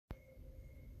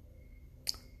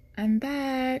I'm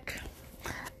back.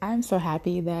 I'm so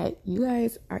happy that you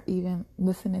guys are even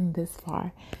listening this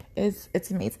far. It's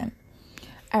amazing.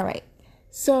 All right.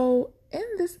 So, in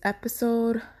this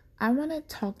episode, I want to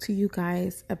talk to you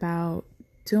guys about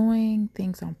doing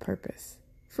things on purpose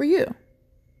for you.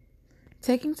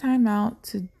 Taking time out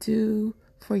to do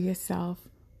for yourself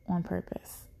on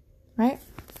purpose, right?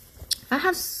 I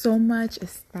have so much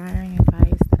inspiring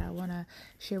advice that I want to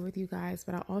share with you guys,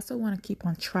 but I also want to keep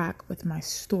on track with my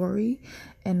story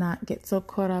and not get so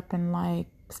caught up in like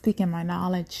speaking my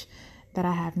knowledge that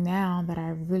I have now that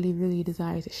I really, really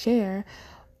desire to share.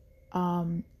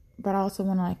 But I also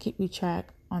want to like keep you track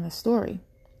on the story.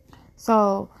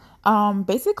 So,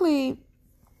 basically,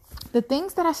 the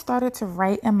things that I started to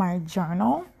write in my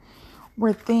journal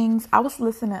were things I was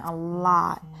listening a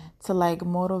lot to like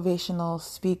motivational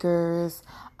speakers.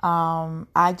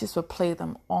 I just would play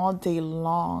them all day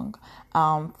long,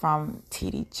 from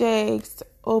TD Jakes to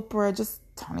Oprah, just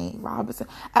Tony Robinson.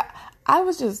 I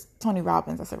was just Tony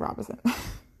Robbins. I said Robinson.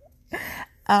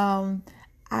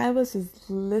 I was just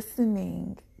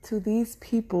listening to these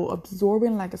people,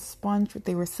 absorbing like a sponge what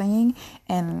they were saying,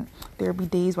 and there'd be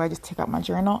days where I just take out my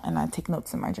journal and I take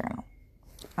notes in my journal.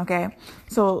 Okay,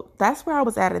 so that's where I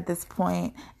was at this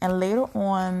point. And later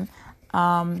on,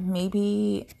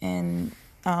 maybe in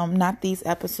not these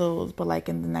episodes, but like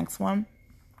in the next one,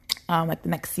 like the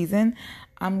next season,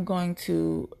 I'm going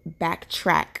to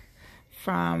backtrack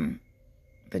from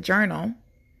the journal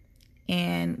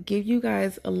and give you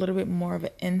guys a little bit more of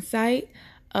an insight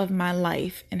of my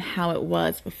life and how it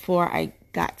was before I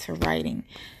got to writing,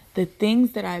 the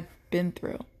things that I've been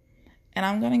through. And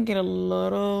I'm going to get a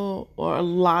little or a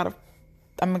lot of,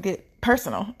 I'm going to get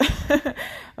personal. I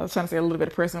was trying to say a little bit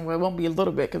of personal, but it won't be a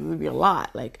little bit because it'll be a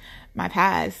lot. Like my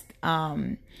past,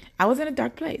 I was in a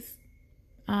dark place.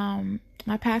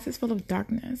 My past is full of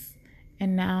darkness,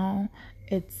 and now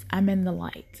I'm in the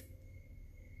light,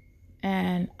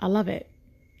 and I love it.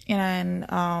 And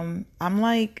I'm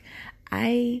like,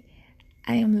 I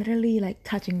am literally like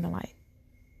touching the light.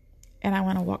 And I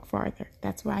want to walk farther.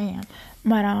 That's where I am.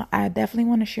 But I definitely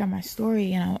want to share my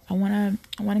story. And I want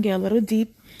to get a little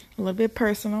deep, a little bit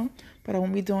personal. But I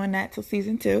won't be doing that till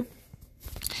season 2.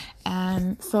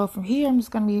 And so from here, I'm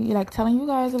just going to be like telling you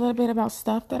guys a little bit about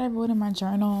stuff that I wrote in my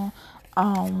journal.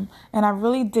 And I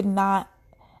really did not,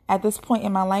 at this point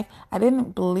in my life, I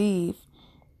didn't believe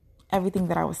everything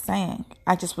that I was saying.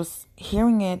 I just was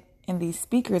hearing it in these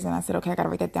speakers, and I said, okay, I gotta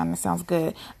write that down. That sounds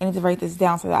good. I need to write this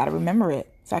down so that I remember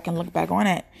it, so I can look back on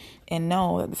it and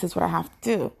know that this is what I have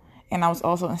to do. And I was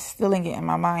also instilling it in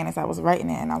my mind as I was writing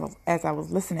it and as I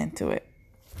was listening to it.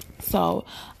 So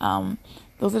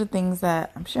those are the things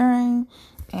that I'm sharing,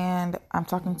 and I'm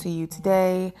talking to you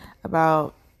today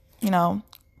about,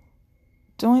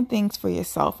 doing things for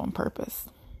yourself on purpose.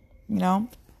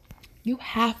 You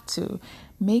have to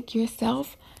make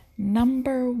yourself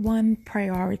number one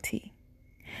priority.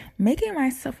 Making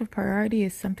myself a priority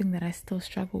is something that I still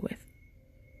struggle with.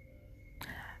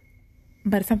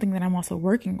 But it's something that I'm also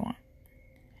working on.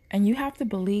 And you have to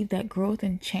believe that growth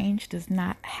and change does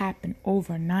not happen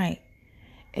overnight.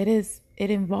 It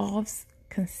involves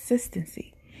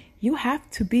consistency. You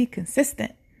have to be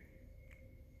consistent.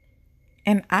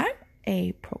 And I'm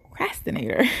a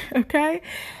procrastinator, okay?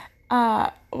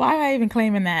 Why am I even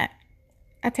claiming that?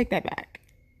 I take that back.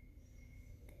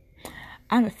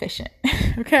 I'm efficient,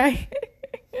 okay?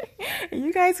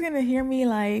 You guys are going to hear me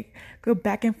like go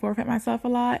back and forth at myself a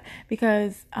lot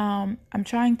because I'm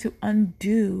trying to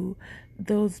undo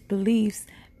those beliefs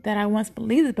that I once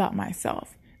believed about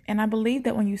myself. And I believe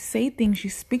that when you say things, you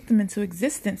speak them into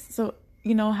existence. So,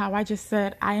 how I just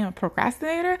said I am a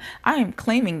procrastinator? I am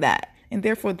claiming that. And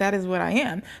therefore, that is what I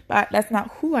am. But that's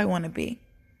not who I want to be.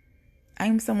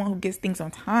 I'm someone who gets things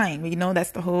on time.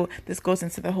 This goes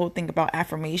into the whole thing about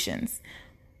affirmations.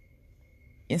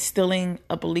 Instilling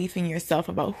a belief in yourself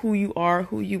about who you are,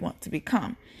 who you want to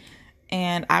become.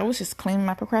 And I was just claiming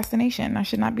my procrastination. I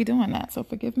should not be doing that, so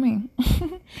forgive me.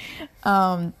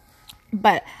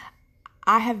 But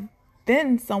I have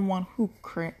been someone who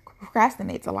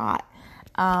procrastinates a lot.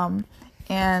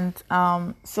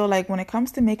 So like when it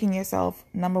comes to making yourself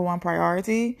number one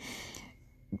priority,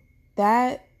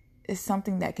 that is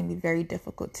something that can be very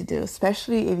difficult to do,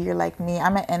 especially if you're like me.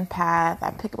 I'm an empath. I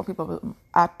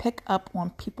pick up on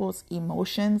people's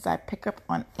emotions. I pick up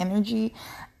on energy,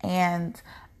 and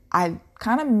I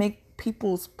kind of make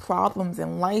people's problems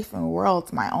in life and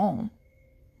worlds my own.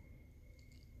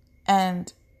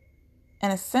 And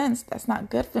in a sense, that's not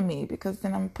good for me because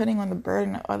then I'm putting on the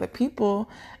burden of other people,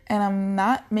 and I'm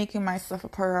not making myself a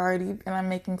priority, and I'm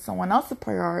making someone else a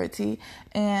priority,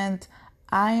 and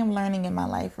I am learning in my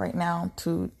life right now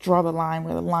to draw the line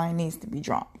where the line needs to be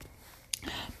drawn.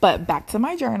 But back to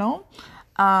my journal.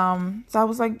 So I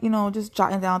was like, just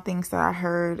jotting down things that I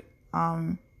heard.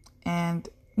 And,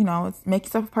 make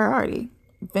yourself a priority.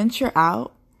 Venture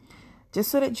out just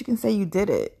so that you can say you did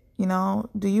it.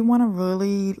 Do you want to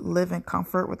really live in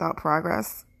comfort without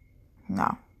progress?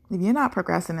 No. If you're not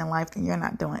progressing in life, then you're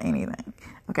not doing anything.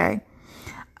 Okay?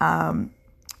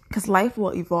 Because life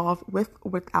will evolve with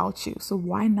or without you. So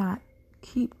why not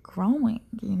keep growing,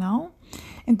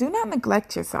 And do not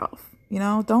neglect yourself.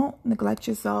 Don't neglect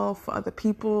yourself for other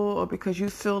people or because you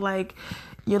feel like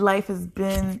your life has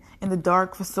been in the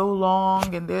dark for so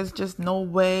long and there's just no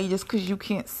way, just because you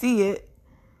can't see it,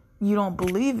 you don't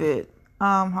believe it.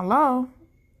 Hello.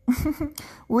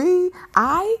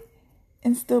 I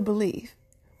instill belief.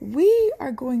 We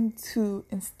are going to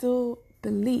instill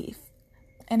belief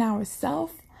in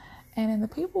ourselves and in the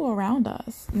people around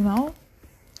us,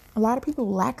 A lot of people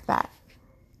lack that.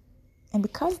 And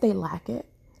because they lack it,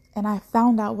 and I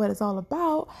found out what it's all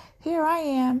about, here I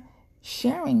am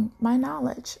sharing my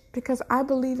knowledge because I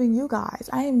believe in you guys.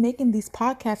 I am making these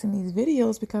podcasts and these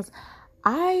videos because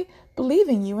I believe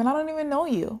in you and I don't even know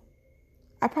you.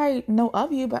 I probably know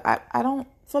of you, but I don't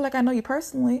feel like I know you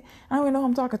personally. I don't even know who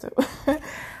I'm talking to.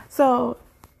 So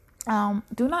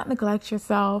do not neglect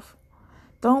yourself.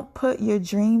 Don't put your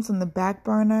dreams on the back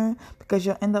burner because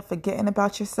you'll end up forgetting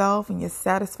about yourself and you're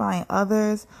satisfying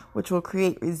others, which will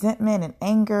create resentment and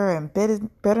anger and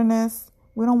bitterness.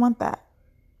 We don't want that.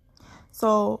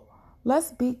 So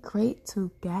let's be great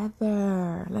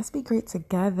together. Let's be great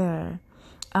together.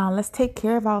 Let's take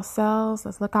care of ourselves.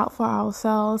 Let's look out for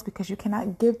ourselves because you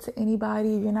cannot give to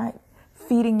anybody if you're not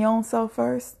feeding your own self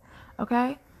first.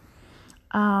 Okay?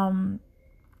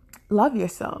 Love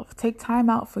yourself. Take time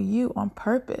out for you on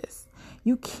purpose.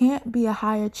 You can't be a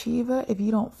high achiever if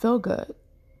you don't feel good.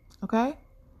 Okay?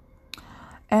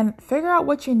 And figure out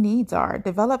what your needs are.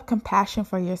 Develop compassion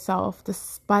for yourself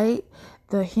despite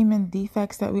the human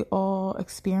defects that we all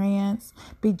experience.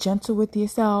 Be gentle with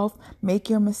yourself. Make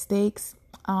your mistakes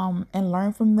and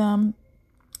learn from them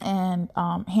and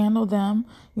handle them.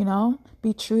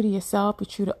 Be true to yourself. Be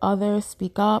true to others.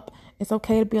 Speak up. It's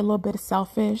okay to be a little bit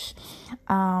selfish.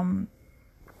 And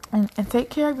take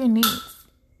care of your needs.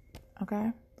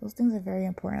 Okay? Those things are very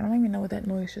important. I don't even know what that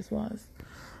noise just was.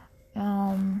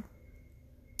 And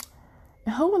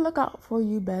who will look out for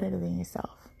you better than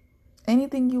yourself?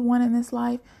 Anything you want in this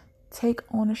life, take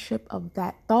ownership of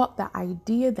that thought, that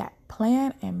idea, that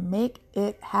plan, and make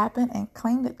it happen and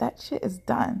claim that shit is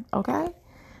done. Okay?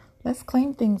 Let's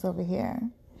claim things over here.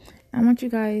 I want you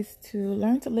guys to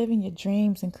learn to live in your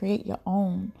dreams and create your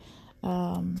own.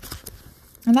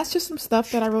 And that's just some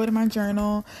stuff that I wrote in my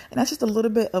journal. And that's just a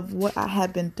little bit of what I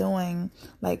had been doing.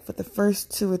 Like for the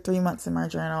first 2 or 3 months in my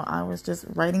journal, I was just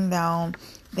writing down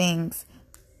things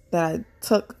that I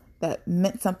took that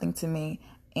meant something to me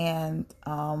and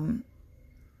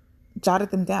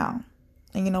jotted them down.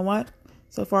 And you know what?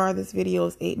 So far, this video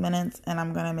is 8 minutes and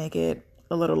I'm going to make it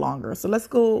a little longer. So let's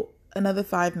go another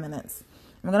 5 minutes.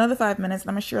 I'm going to another 5 minutes and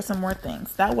I'm going to share some more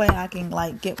things. That way I can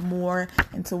get more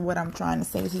into what I'm trying to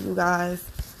say to you guys.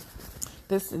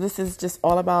 This is just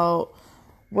all about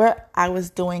what I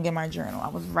was doing in my journal. I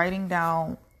was writing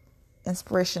down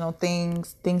inspirational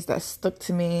things that stuck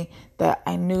to me that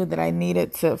I knew that I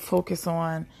needed to focus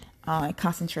on and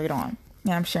concentrate on.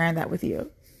 And I'm sharing that with you.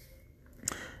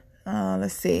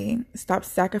 Let's see. Stop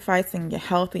sacrificing your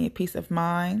health and your peace of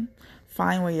mind.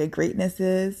 Find where your greatness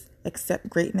is. Accept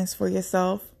greatness for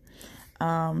yourself.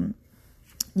 If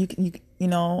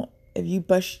you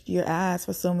bust your ass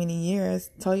for so many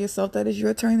years, tell yourself that it's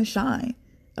your turn to shine.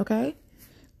 Okay?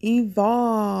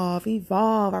 Evolve.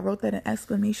 I wrote that in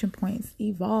exclamation points.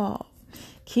 Evolve.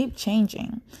 Keep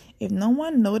changing. If no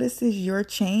one notices your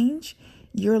change,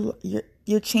 you're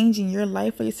changing your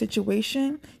life or your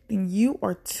situation, then you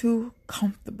are too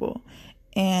comfortable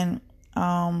and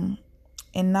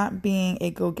not being a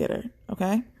go-getter.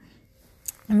 Okay?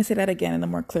 Let me say that again in a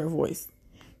more clear voice.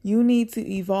 You need to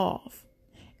evolve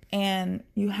and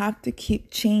you have to keep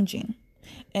changing.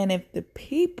 And if the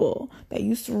people that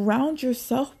you surround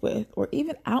yourself with, or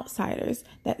even outsiders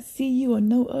that see you or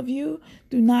know of you,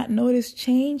 do not notice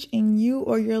change in you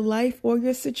or your life or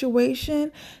your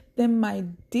situation, then my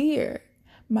dear,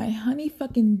 my honey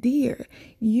fucking dear,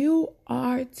 you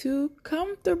are too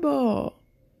comfortable.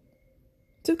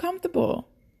 Too comfortable.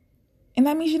 And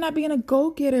that means you're not being a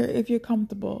go-getter if you're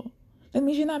comfortable. That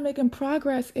means you're not making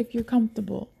progress if you're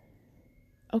comfortable.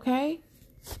 Okay?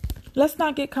 Let's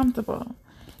not get comfortable.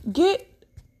 Get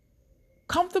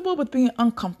comfortable with being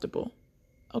uncomfortable.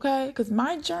 Okay? Because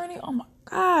my journey,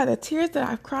 God, the tears that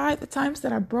I've cried, the times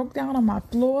that I broke down on my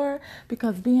floor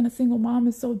because being a single mom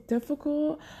is so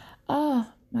difficult. Oh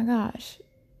my gosh.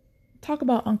 Talk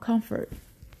about uncomfort.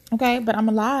 Okay, but I'm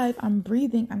alive, I'm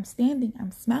breathing, I'm standing,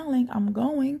 I'm smiling, I'm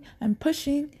going, I'm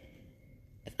pushing.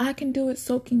 If I can do it,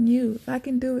 so can you. If I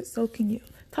can do it, so can you.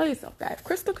 Tell yourself that. If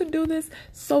Crystal can do this,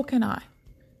 so can I.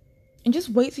 And just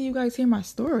wait till you guys hear my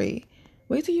story.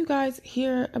 Wait till you guys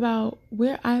hear about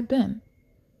where I've been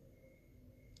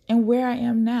and where I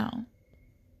am now.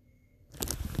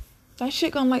 That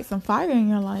shit gonna light some fire in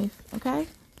your life, okay?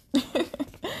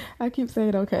 I keep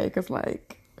saying okay, because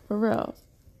like, for real.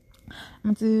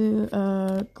 I'm going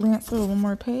to glance over one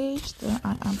more page. Then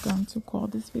I'm going to call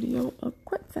this video a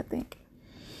quits, I think.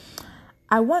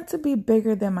 I want to be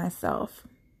bigger than myself.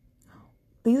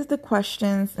 These are the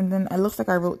questions, and then it looks like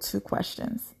I wrote 2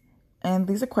 questions. And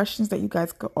these are questions that you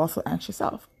guys could also ask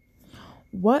yourself.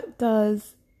 What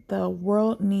does the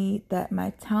world need that my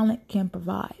talent can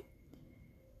provide?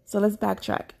 So let's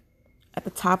backtrack. At the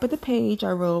top of the page,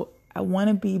 I wrote, I want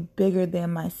to be bigger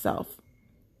than myself.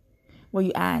 Well,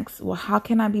 you ask, well, how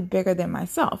can I be bigger than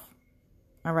myself?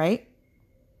 All right.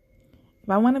 If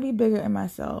I want to be bigger than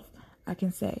myself, I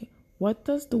can say, what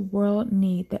does the world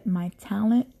need that my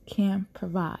talent can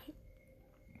provide?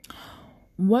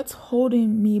 What's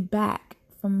holding me back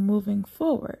from moving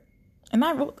forward? And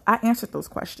I answered those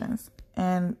questions,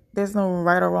 and there's no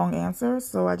right or wrong answer.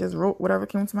 So I just wrote whatever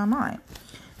came to my mind.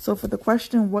 So for the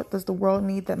question, what does the world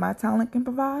need that my talent can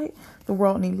provide? The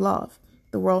world needs love.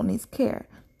 The world needs care.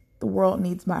 The world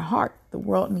needs my heart. The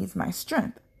world needs my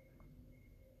strength.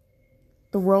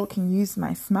 The world can use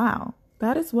my smile.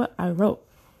 That is what I wrote.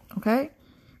 Okay?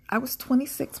 I was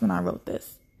 26 when I wrote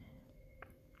this.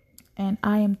 And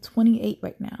I am 28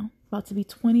 right now. About to be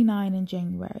 29 in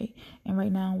January. And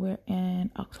right now we're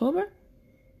in October.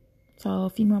 So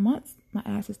a few more months. My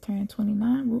ass is turning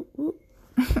 29. Whoop, whoop.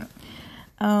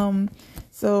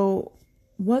 So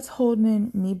what's holding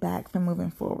me back from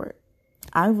moving forward?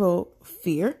 I wrote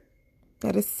fear.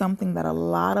 That is something that a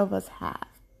lot of us have.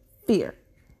 Fear.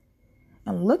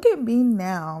 And look at me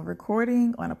now,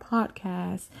 recording on a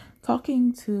podcast,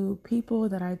 talking to people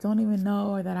that I don't even know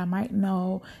or that I might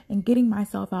know, and getting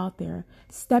myself out there,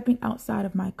 stepping outside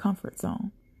of my comfort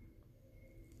zone.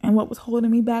 And what was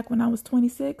holding me back when I was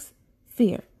 26?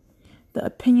 Fear. The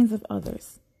opinions of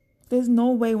others. There's no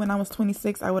way when I was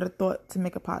 26 I would have thought to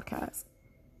make a podcast.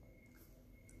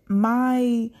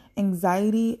 My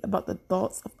anxiety about the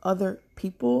thoughts of other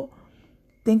people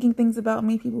thinking things about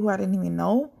me, people who I didn't even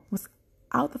know, was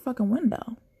out the fucking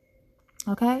window.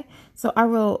 Okay? So I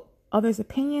wrote others'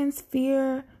 opinions,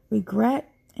 fear,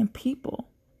 regret, and people.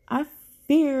 I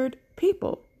feared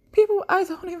people. People I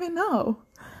don't even know.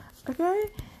 Okay?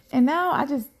 And now I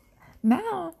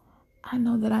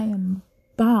know that I am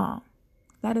bomb.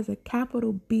 That is a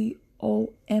capital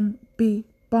B-O-M-B.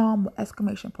 Bomb with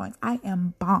exclamation points. I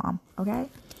am bomb. Okay?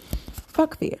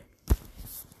 Fuck fear.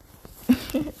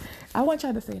 I want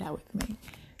y'all to say that with me.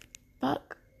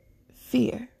 Fuck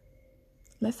fear.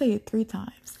 Let's say it 3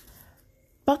 times.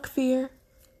 Fuck fear,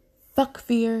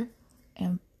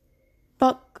 and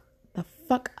fuck the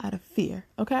fuck out of fear.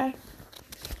 Okay?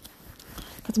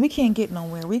 Because we can't get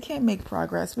nowhere. We can't make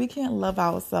progress. We can't love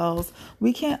ourselves.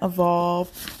 We can't evolve.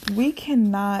 We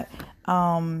cannot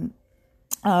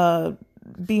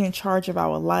be in charge of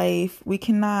our life. We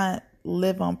cannot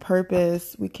live on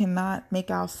purpose. We cannot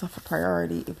make ourselves a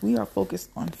priority if we are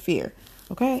focused on fear.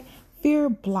 Okay? Fear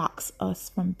blocks us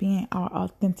from being our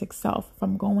authentic self,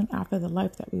 from going after the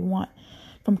life that we want,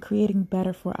 from creating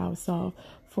better for ourselves,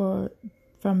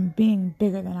 from being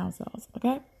bigger than ourselves.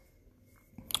 Okay?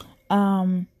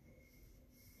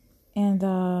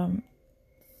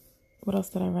 What else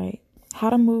did I write? How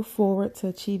to move forward to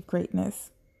achieve greatness.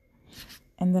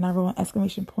 And then I wrote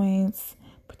exclamation points,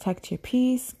 protect your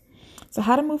peace. So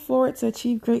how to move forward to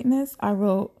achieve greatness? I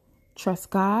wrote, trust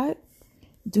God,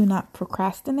 do not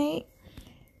procrastinate,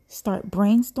 start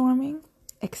brainstorming,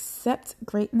 accept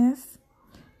greatness,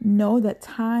 know that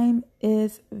time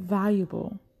is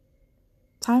valuable.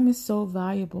 Time is so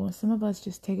valuable, and some of us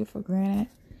just take it for granted.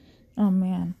 Oh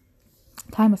man,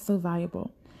 time is so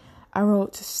valuable. I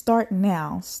wrote to start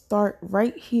now, start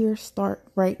right here, start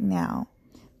right now.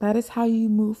 That is how you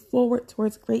move forward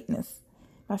towards greatness,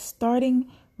 by starting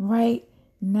right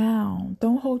now.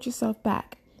 Don't hold yourself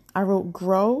back. I wrote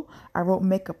grow. I wrote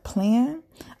make a plan.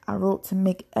 I wrote to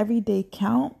make every day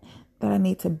count, that I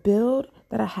need to build,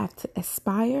 that I have to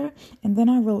aspire. And then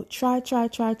I wrote try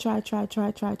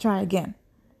again.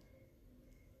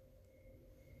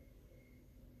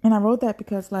 And I wrote that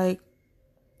because I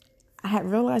had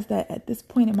realized that at this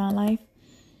point in my life,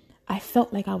 I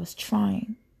felt like I was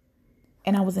trying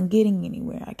and I wasn't getting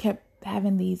anywhere. I kept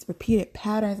having these repeated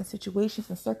patterns and situations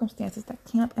and circumstances that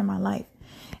came up in my life.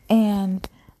 And,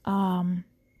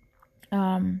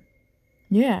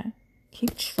 yeah,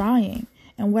 keep trying.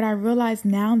 And what I realized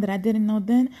now that I didn't know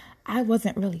then, I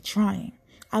wasn't really trying.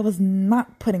 I was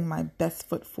not putting my best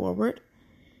foot forward.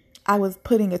 I was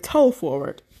putting a toe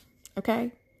forward,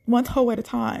 okay? One toe at a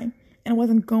time. And it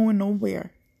wasn't going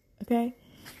nowhere, okay?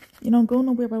 You don't go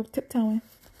nowhere by tiptoeing.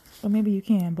 Or maybe you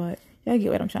can, but y'all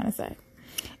get what I'm trying to say.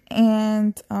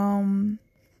 And,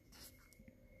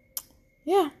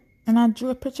 yeah. And I drew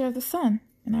a picture of the sun.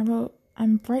 And I wrote,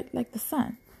 I'm bright like the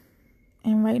sun.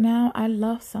 And right now, I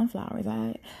love sunflowers.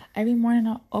 Every morning,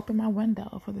 I'll open my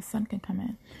window so the sun can come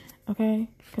in. Okay?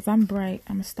 Because I'm bright.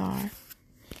 I'm a star.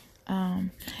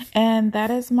 And that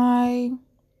is my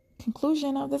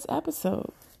conclusion of this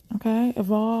episode. Okay?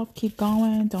 Evolve. Keep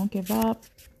going. Don't give up.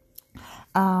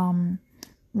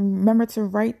 Remember to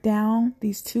write down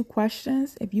these 2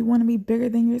 questions. If you want to be bigger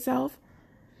than yourself,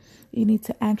 you need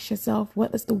to ask yourself,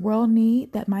 what does the world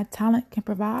need that my talent can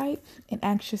provide? And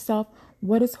ask yourself,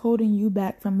 what is holding you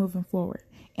back from moving forward?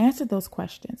 Answer those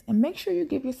questions and make sure you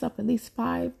give yourself at least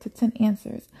 5 to 10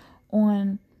 answers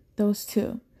on those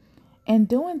 2. And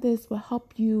doing this will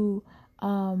help you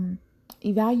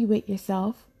evaluate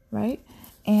yourself, right?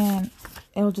 And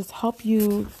it will just help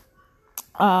you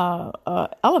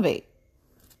elevate.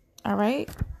 All right?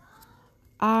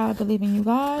 I believe in you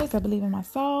guys. I believe in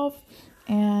myself.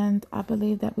 And I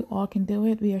believe that we all can do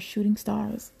it. We are shooting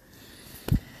stars.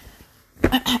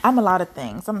 I'm a lot of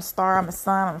things. I'm a star, I'm a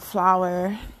sun, I'm a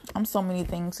flower. I'm so many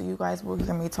things. So you guys will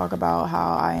hear me talk about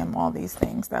how I am all these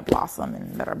things that blossom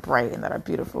and that are bright and that are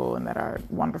beautiful and that are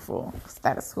wonderful.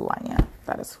 That is who I am.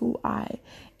 That is who I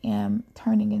am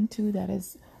turning into. That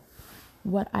is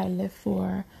what I live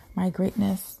for, my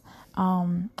greatness,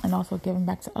 and also giving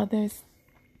back to others.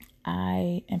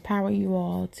 I empower you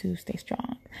all to stay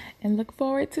strong and look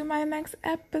forward to my next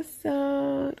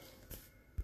episode.